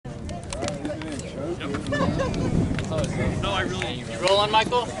No, I really. You rolling,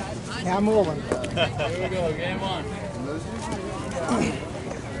 Michael? Yeah, I'm rolling. Here we go. Game on.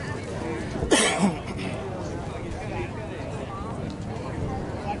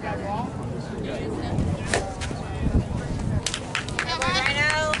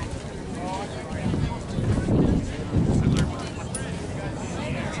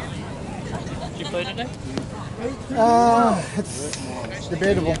 Did you play today? It's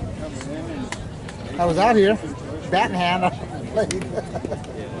debatable. I was out here, bat in hand. I played.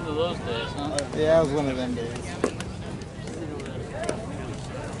 One of those days, huh? Yeah, it was one of them days.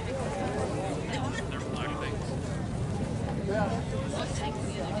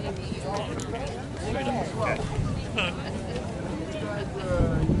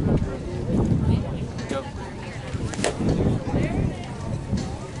 Go.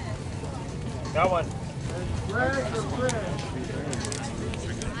 Got one.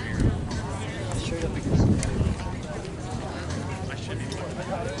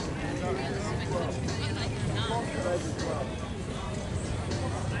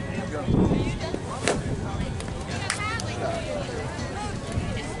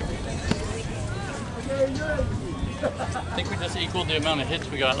 I think we just equaled the amount of hits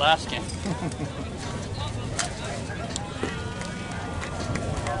we got last game.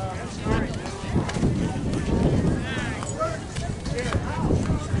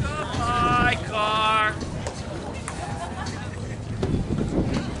 Hi, car.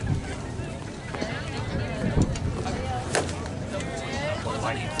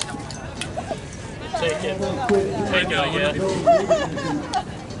 Take it. Take it, I guess.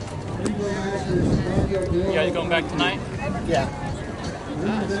 You guys going back tonight? Yeah.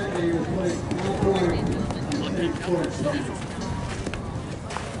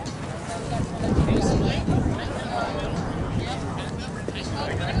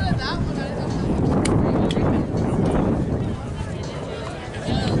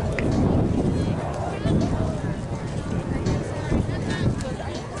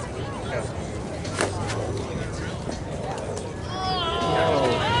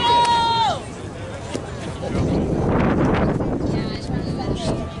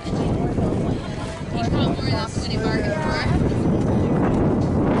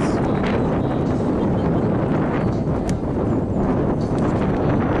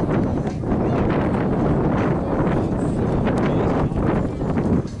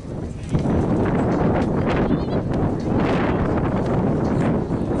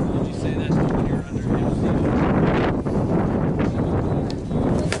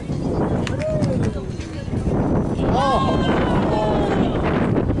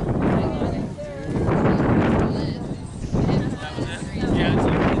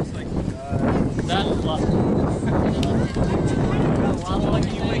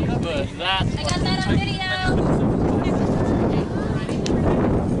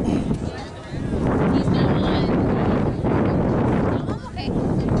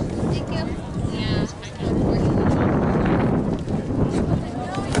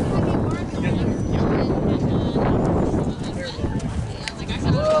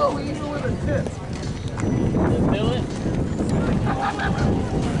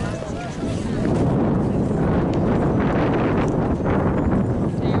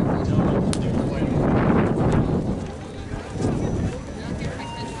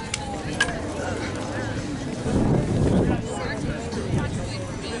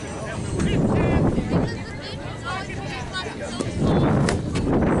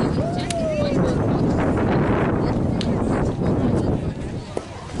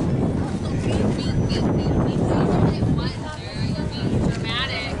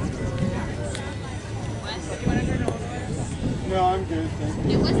 No, I'm good, thank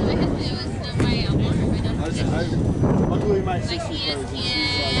you. It wasn't my husband, it was my boyfriend. Luckily my sister plays and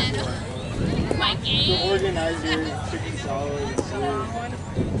she's My game. the organizer, chicken salad, and soup.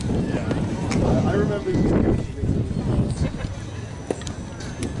 Yeah. I remember you.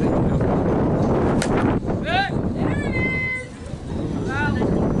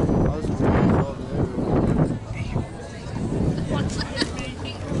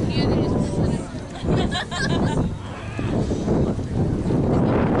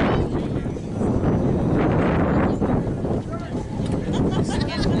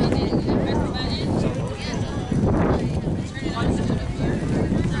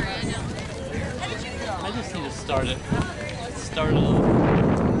 I just need to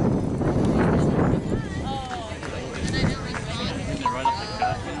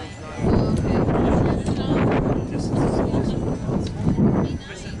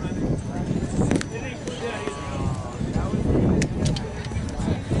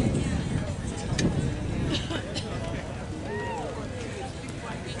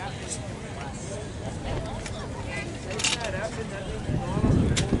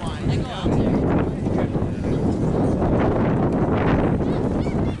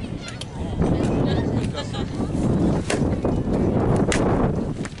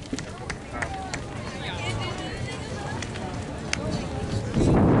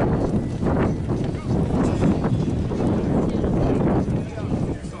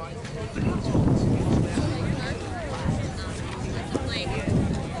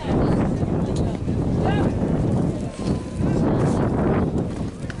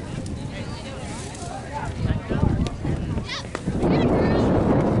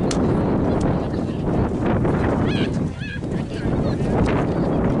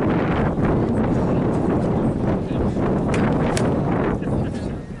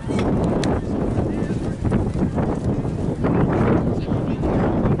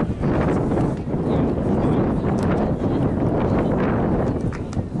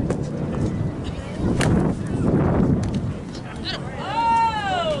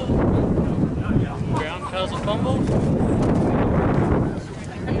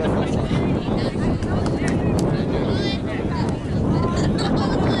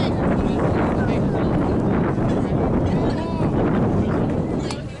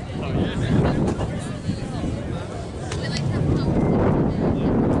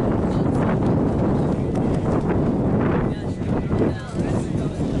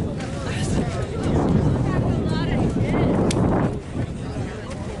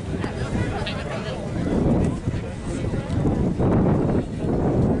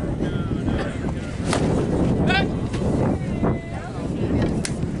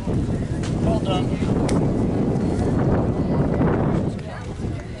Well done.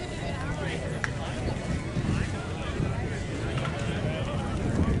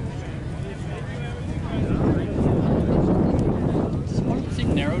 Does it seem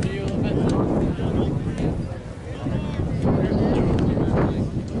narrow to you a little bit?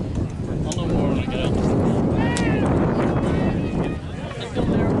 I'll know more when I get out. Does it feel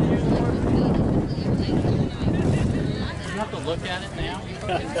narrow to you? You have to look at it now. You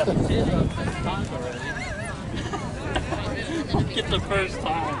did it the first time already. Get the first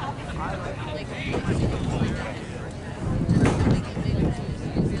time.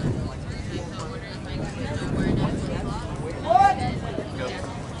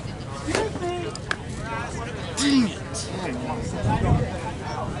 Dang it.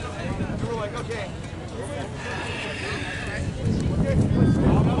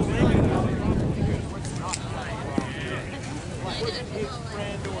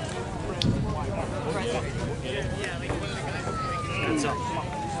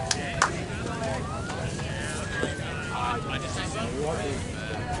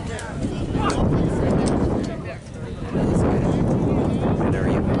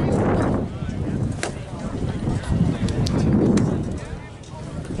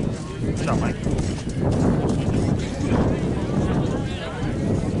 What's up, Mike?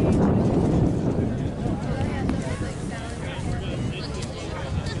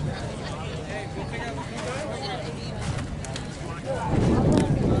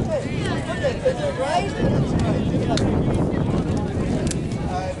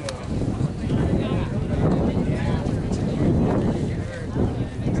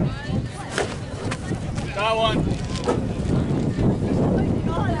 Got one.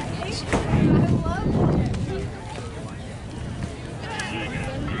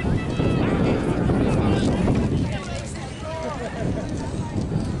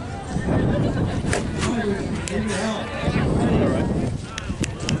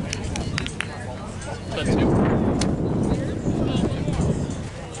 That's two.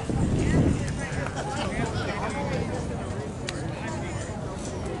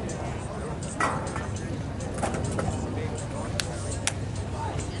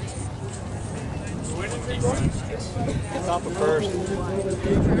 Top of first.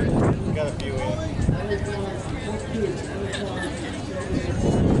 Got a few in.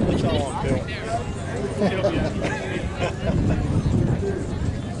 That's all on film.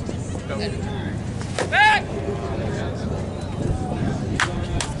 Back!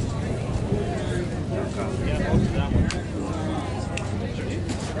 Yeah, most of that one.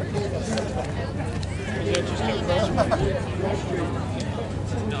 Is that just too close?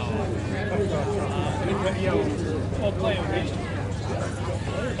 I'll play with these.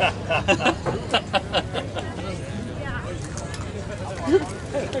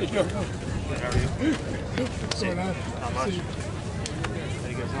 How much?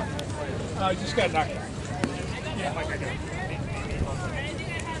 I just got knocked out. Yeah, like I got.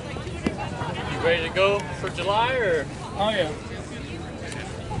 You ready to go for July, or Oh yeah.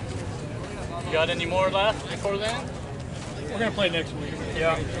 you got any more left before then? We're gonna play next week.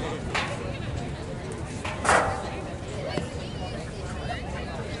 Yeah.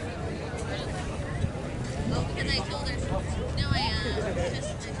 Oh, because I told her. No, I told her that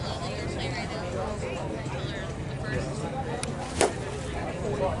you're playing right now. I told her the first.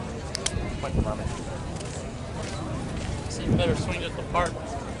 So you better swing at the park.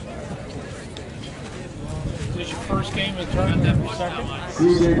 Is this your first game of the tournament? Second?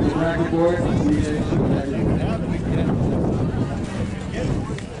 CJ the bracket board.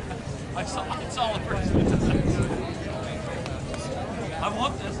 I saw the first. I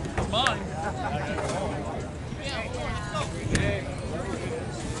want this. It's mine.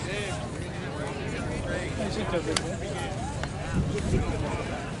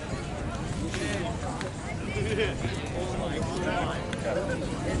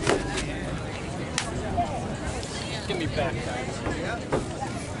 Give me back, guys.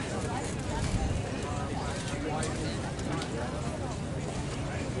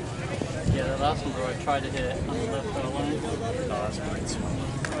 Yeah, that last one, bro, I tried to hit it on the left of the line. Oh, that's a great swing.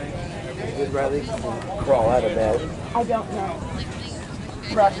 Would Riley crawl out of bed? I don't know.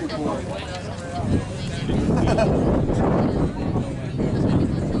 Bracket board.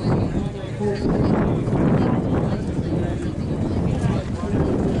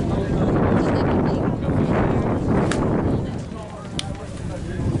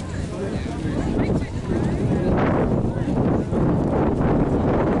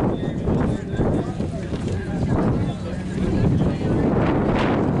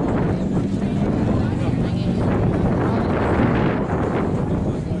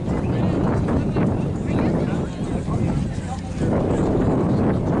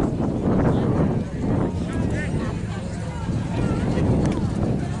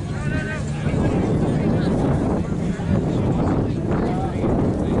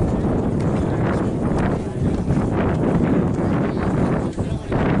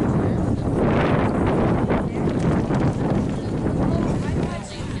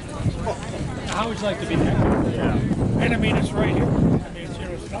 How would you like to be there? Yeah. And I mean, it's right here. I mean, it's here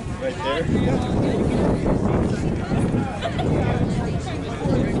and stuff. Right there?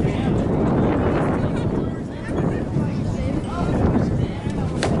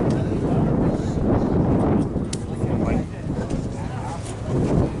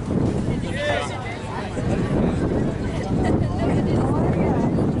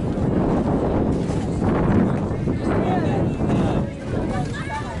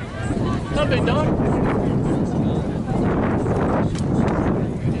 Not a big dog.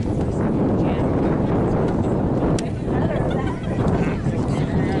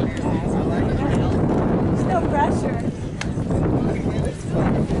 No pressure.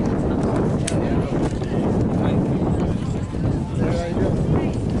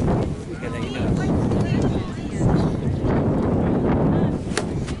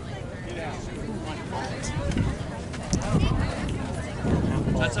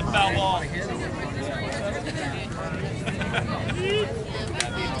 That's a foul ball.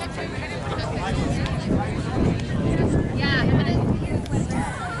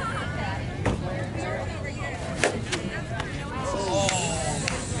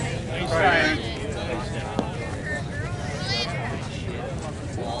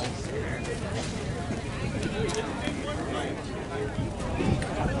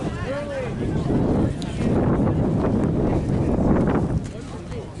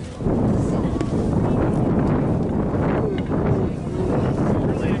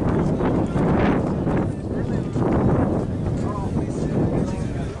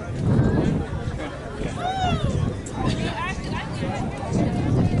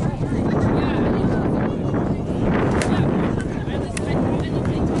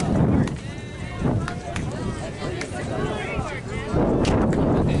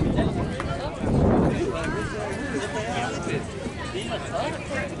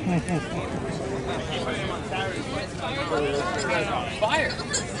 Fire. You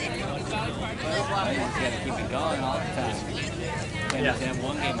gotta keep it going all the time. Can't just have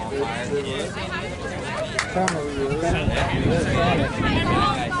one game on fire.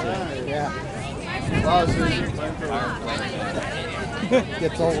 Yeah. Oh, so you're playing for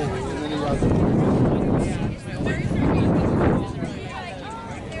Gets old. and then he got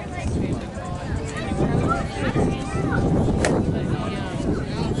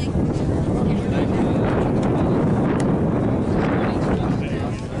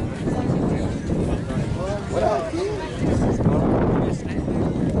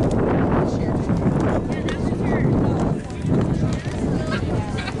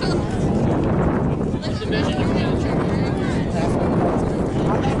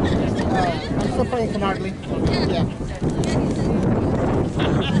I'm still playing smartly. Yeah.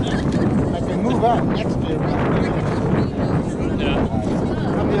 I can move up next year.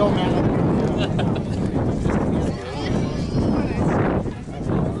 Yeah. I'm the old man.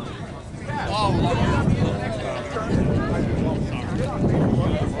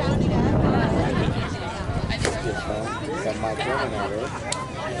 got my woman out of it.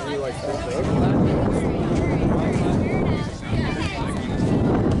 You like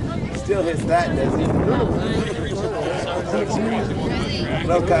still hits that, does he?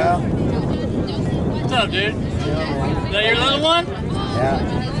 Hello, Kyle. What's up, dude? Is that your little one? Yeah.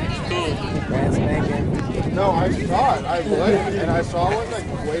 Cool. Brand spanking. No, I saw it. I blinked and I saw one like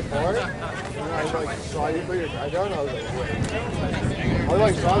way far. And I like saw you put your guy down. I was like, wait. I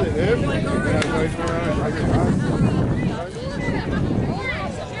like saw the hip. And I was like, around and I could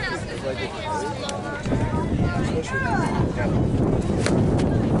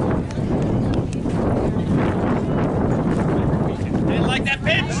Didn't like that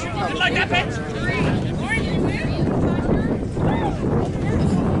pitch. Didn't like that pitch.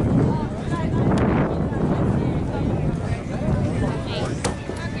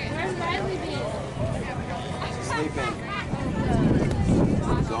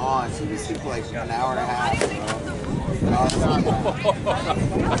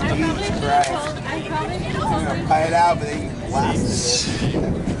 Cut it out, but then you blasted it.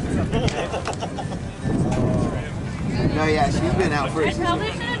 No, yeah, she's been out for a I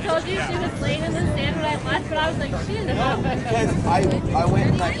probably should have told you she was laying in the sand when I left, but I was like, she's up. Because I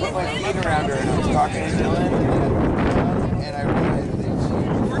went and I put my feet around her and I was talking to Dylan and I realized that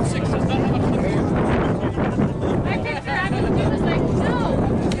she was I picked her up and she was like, no,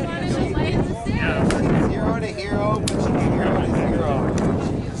 you wanted to lay in the sand. zero to hero, but she's hero to zero.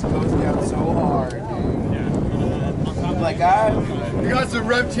 She just goes down so hard, dude. I'm like, You got some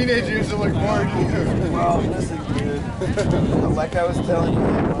rough teenagers that look more than you. well, listen, dude. Like I was telling you,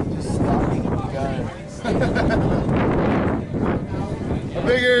 I'm just stalking guns. I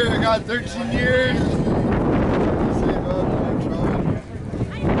figure I got 13 years. Save up, I'm trying.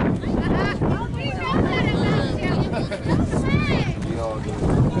 We all do.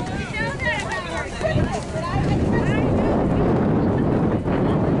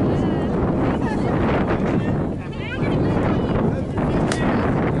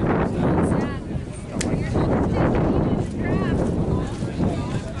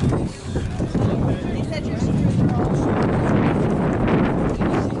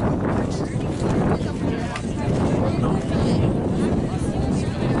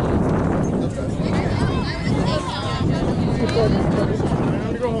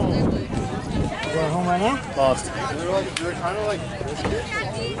 Going home right now? Lost. They're kind of like biscuits.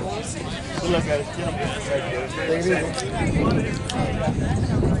 Look at it. Take it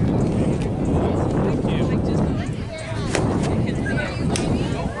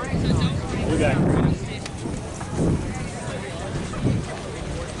We got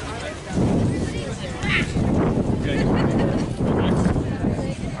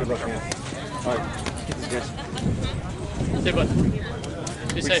Good luck, man. All right. Yes. Say what?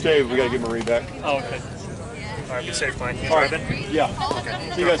 Be We safe. stay. We gotta get Marie back. Oh, okay. All right, be safe, Mike. You All right. driving? Yeah.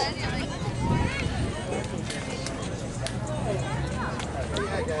 Okay. See you guys.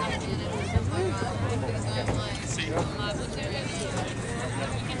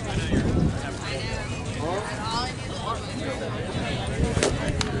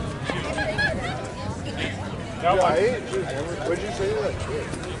 No, Yeah, I ate. What'd you say? Like,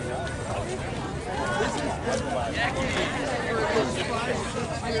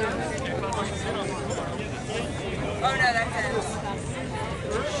 Oh no, that's it.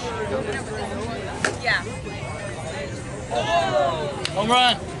 Yeah. Home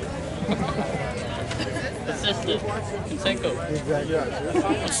run. Assisted. Conseco.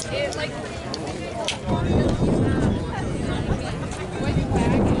 It like.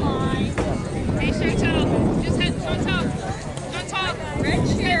 Hey, Chantal, just head on top. On top. Red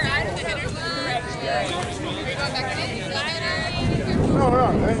chair. Are you going back to the no, no. I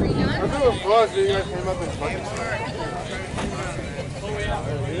feel a buzz that you guys came up and fucking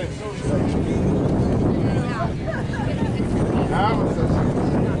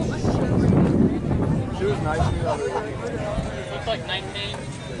She was nice to me the other day. Looks like 19.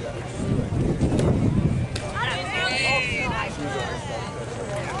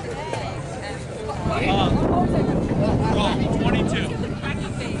 Well,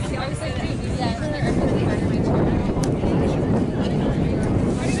 22.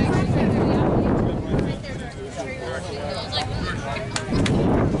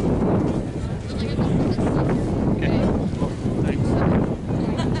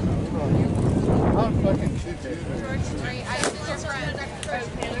 I'm fucking shit, dude.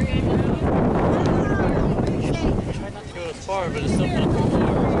 Try not to go as far, but it's still not too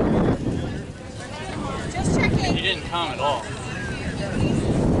far. Just checking. You didn't come at all.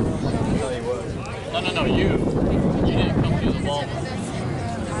 No, you. You didn't come through the wall.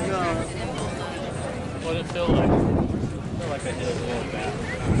 What did it feel like? I feel like I did a little bad.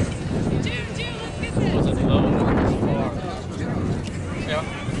 Was it low or far? Yeah.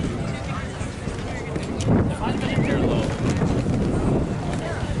 It might have been a hair low.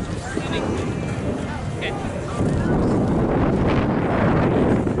 Okay.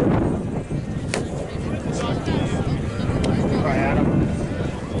 Try Adam.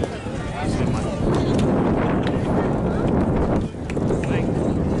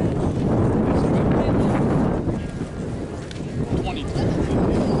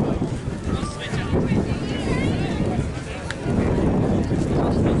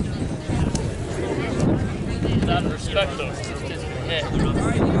 Out of respect, though, it's just your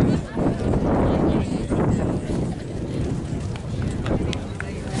head.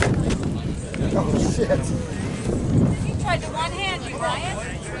 Oh, shit. You tried to one hand you,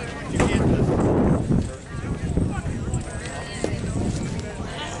 Ryan.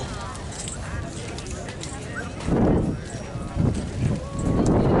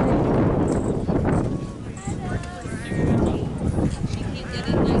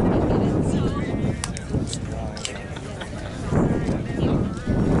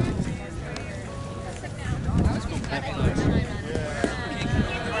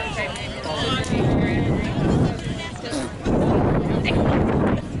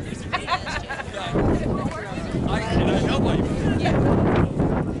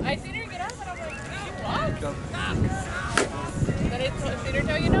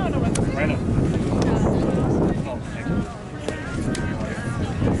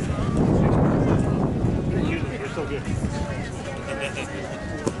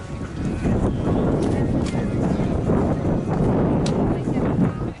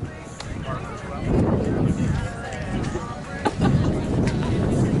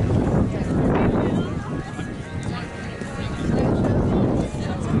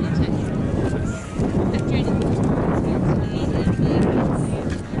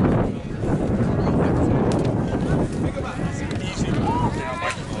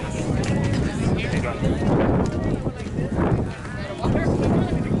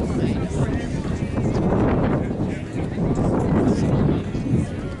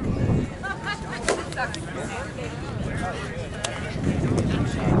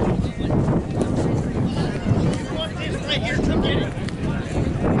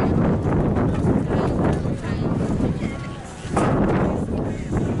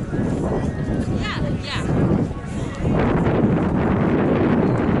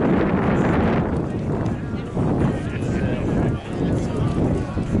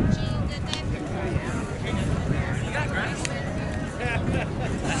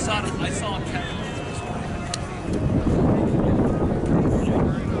 I saw him.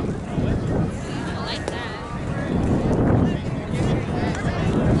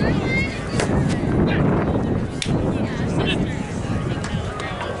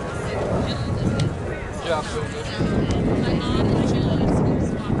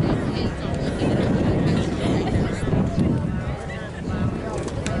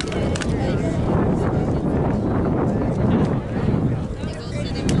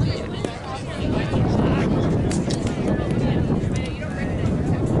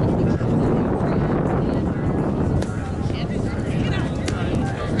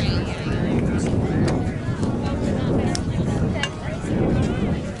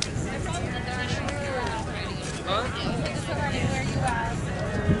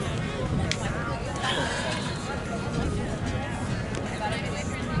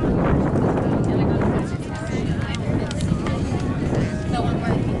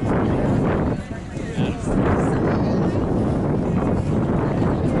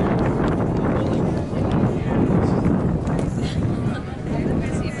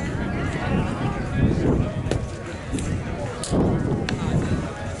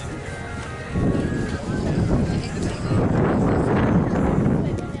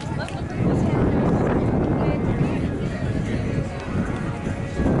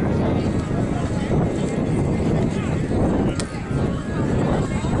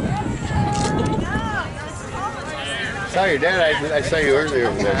 Saw your dad. I saw you earlier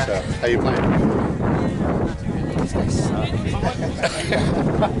with this. How you playing?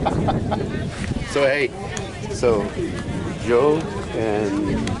 So hey, so Joe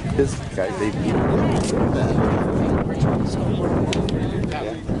and his guys, they beat him.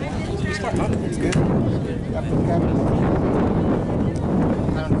 It's good.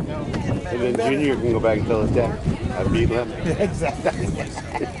 And then Junior can go back and tell his dad, I beat him. Exactly.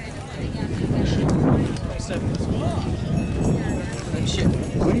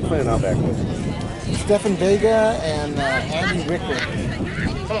 Who are you playing out back with? Stefan Vega and Andy Ricker.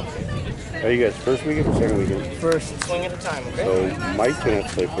 Are you guys first weekend or second weekend? First. Swing at a time, okay? So Mike's gonna have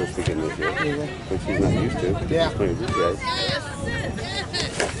to play first weekend this year, which he's not used to. Yeah. He's playing with these guys.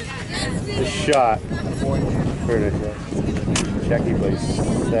 The shot. Very nice shot. Jackie plays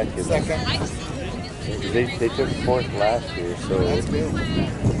second. They took fourth last year, so That's good.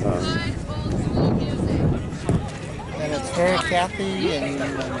 And it's her, Kathy, and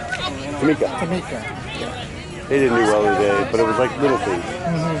Tamika. Yeah. They didn't do well today, but it was like little things. You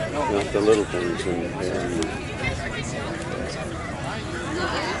know, the little things. And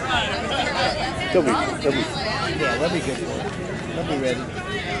they'll be. Yeah, they'll be good. They'll be ready.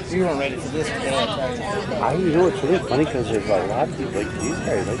 You weren't ready for this today, I tell you. You know, it's really funny because there's a lot of people, like these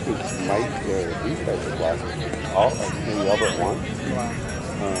guys, I think Mike, these guys have lost all but one. Wow.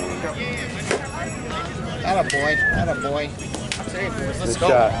 Attaboy. The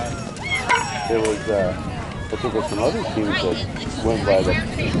shot. There was, I think there's some other teams that went by the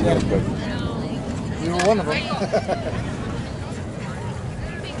but You were one of them.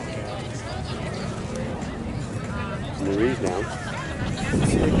 Marie's down.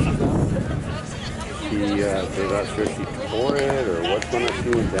 They're not sure if she tore it or what's going on. She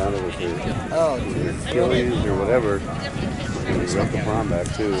went down. It was her Achilles or whatever. And we got the prom back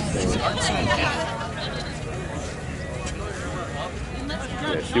too. So.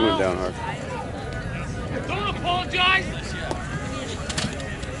 Yeah, she went down hard. Don't apologize.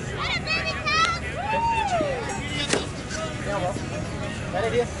 Bad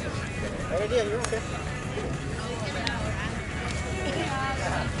idea. You're okay.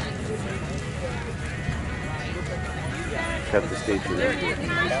 Kept the stage in there.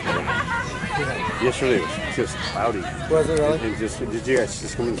 Yesterday was just cloudy. Was it really? And just, did you guys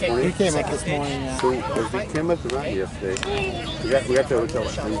just come in this morning? We came up this morning, yeah. So as we came up the mountain yesterday, we got to the hotel at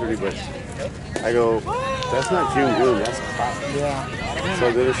 10:30, but I go, that's not June, that's hot. Yeah.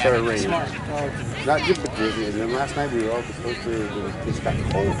 So then it started raining. Not just but Disney. And then last night we were all supposed to, it just got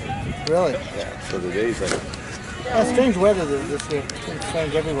cold. Really? Yeah. So the day's like. Strange weather this year. It's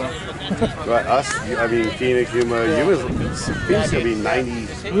strange everywhere. But us, I mean, Phoenix, Yuma, Yuma's going to be 90.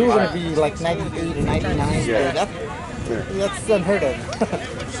 We were going to be like 98 or 99. Yeah. That's unheard of.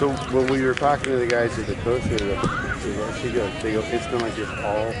 So when we were talking to the guys at the coast here, they go, it's been like this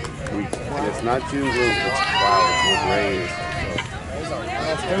all week. And it's not June blue, it's clouds with rain.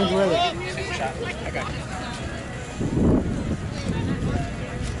 That's strange weather.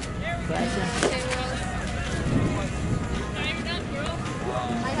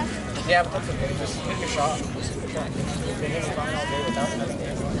 Yeah, but that's okay. Just take a shot. It's fine all day without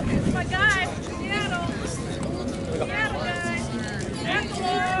nothing. My guy, Seattle. Seattle guy.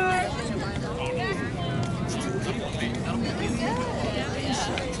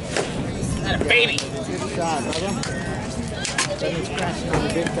 baby. Good shot, brother. Then he's crashing on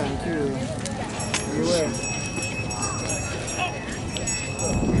the big time too. You will.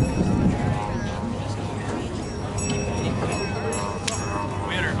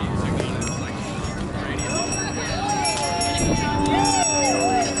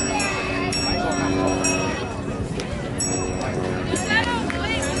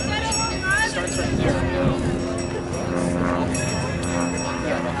 Starts right there.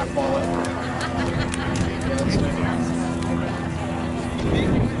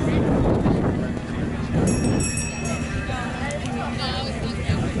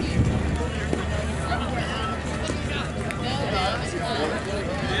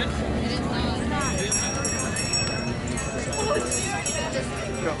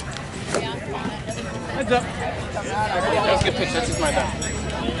 Heads up. That was a good pitch. That's just my bad.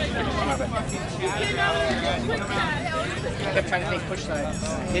 My bad. I kept trying to think push side.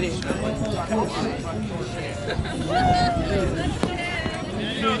 Hit it.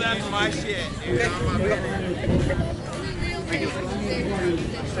 You know that's my shit, dude. I'm my bad.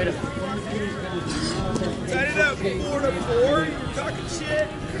 Straight up. Set it up 4-4. You're talking shit.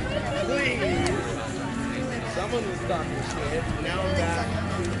 Please. Someone was talking shit. Now I'm back.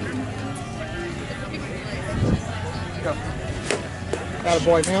 Go. Got a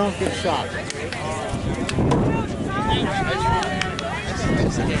boy, man. Good shot.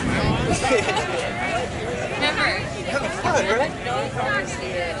 Remember. Having fun, right? That's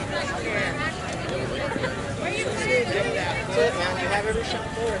it, man. You have every shot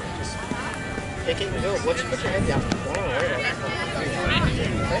for it. Just take it and go. Put your head down.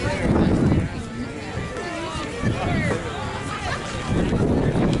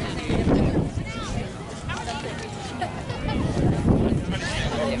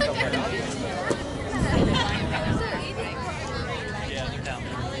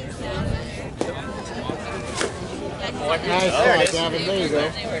 Nice shot, Gavin. There you go.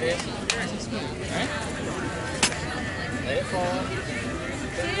 There it is. Let it fall.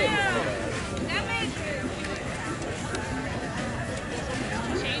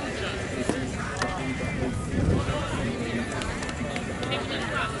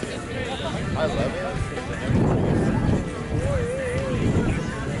 I love it.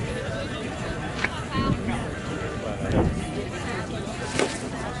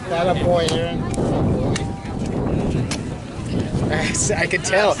 Got a boy, Aaron. I could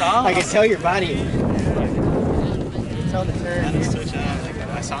tell. I could tell your body. I could tell the turn.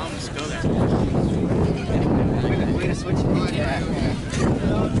 I saw him just go there. Way to switch it. Yeah.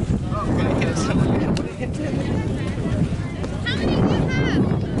 How many do you have?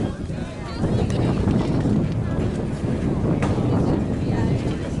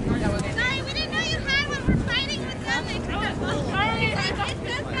 Sorry, we didn't know you had one. We're fighting with them. They took us. It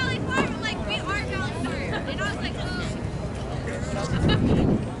says Valley Farm, but like we are Valley Farm. And I was like, oh.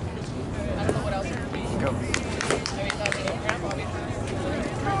 Go.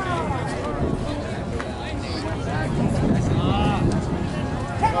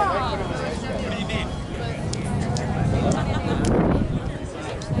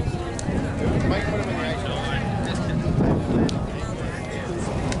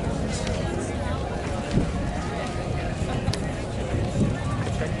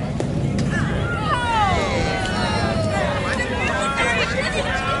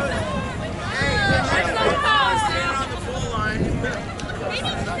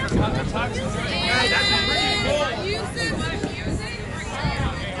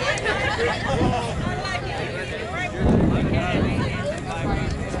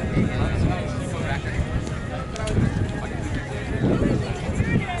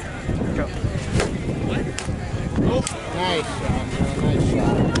 Nice shot, man. Nice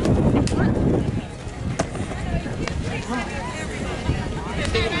shot.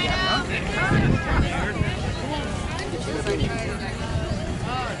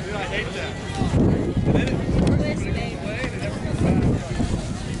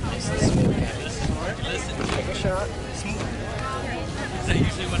 Take a shot. Is that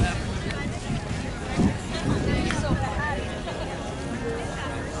usually what happens?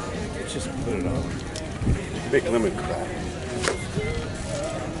 Just put it on. Big lemon crack.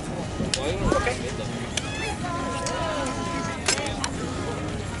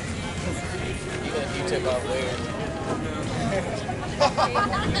 You took off weird.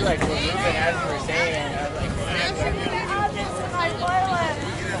 You're like, well, you've been as you were saying. I was like,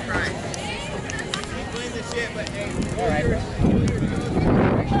 all right, bro.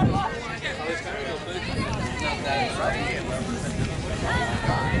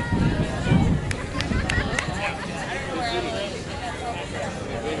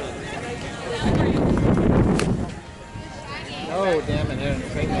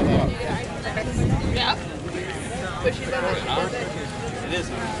 It is.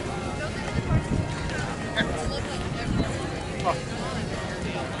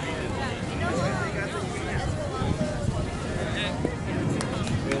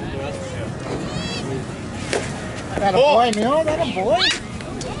 That a boy, Neil? That a boy?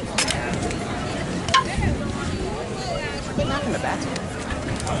 Quit knocking the bats.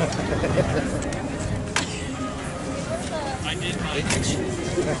 I did my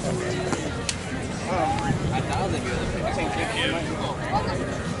I thought they'd be able to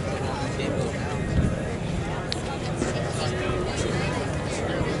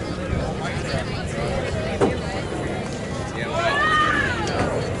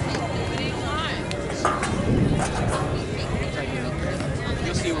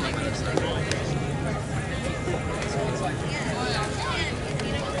You'll see when I start.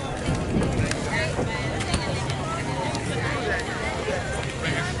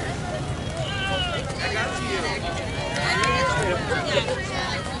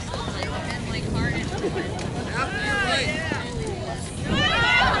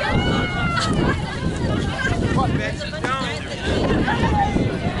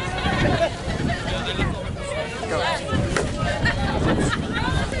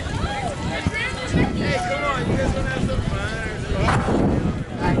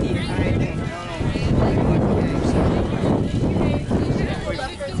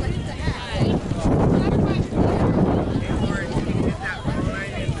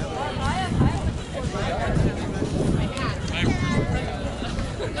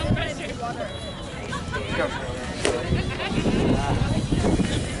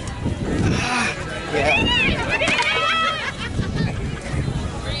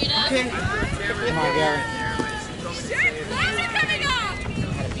 Come on, Gary. Flags are coming off!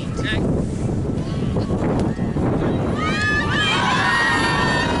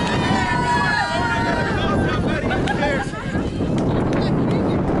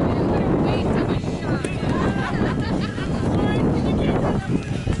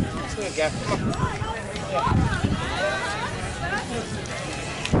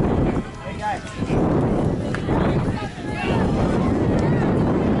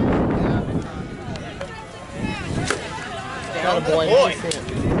 That a boy. Nice hit.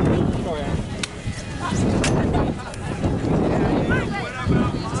 Oh, yeah.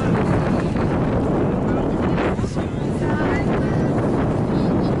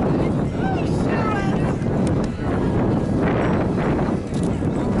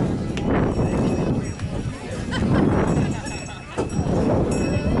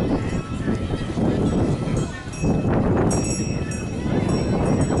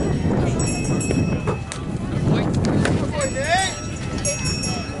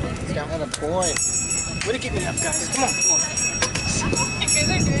 That a boy. Way to get me up, guys. Come on, come on. You guys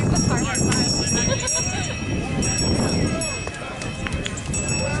are doing the hard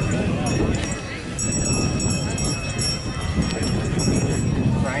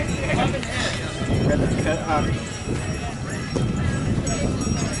Right? Yeah.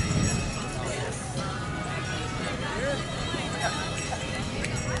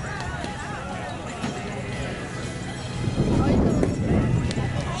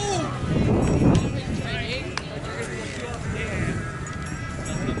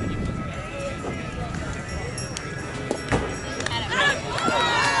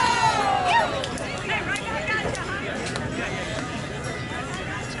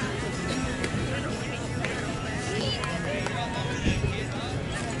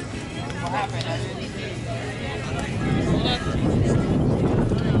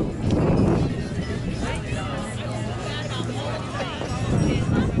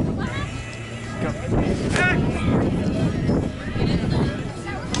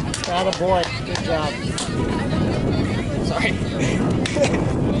 That a boy. Good job. Sorry.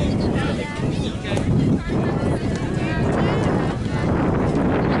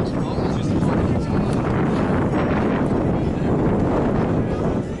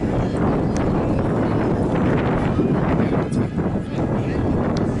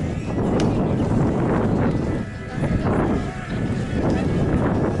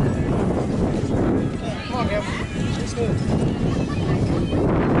 Come on, Gavin. Let's move.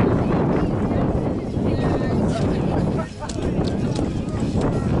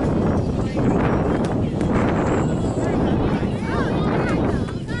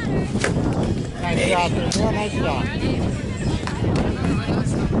 Nice job. Yeah, nice job.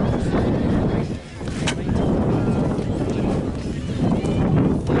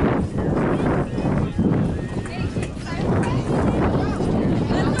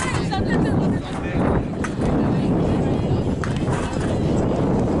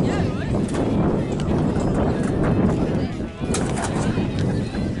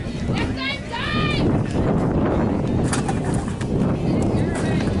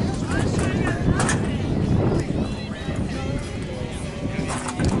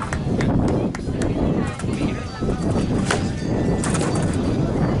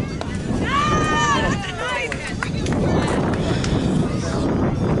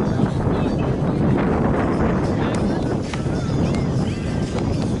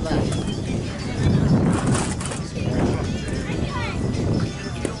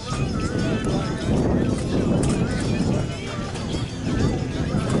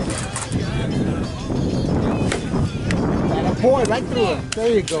 boy, right through him. There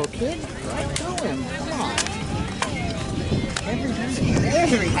you go, kid. Right through him. Come on.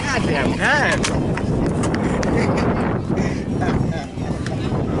 Every goddamn time.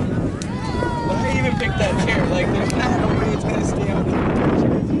 Why even pick that chair? Like, there's not no way it's gonna stay on the chair.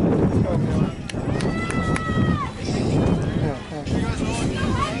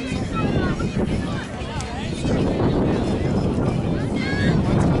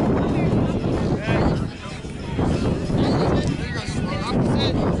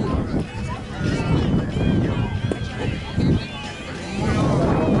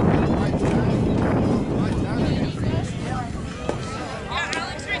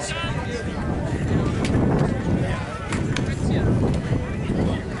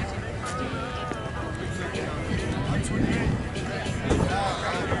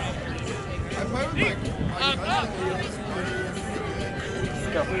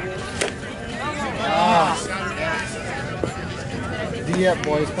 D up,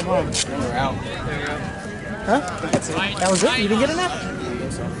 boys. Come on. We're out. Huh? That was it? You didn't get enough?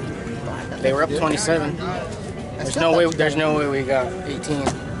 They were up 27. There's no way. There's no way we got 18.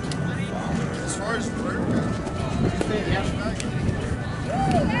 As far as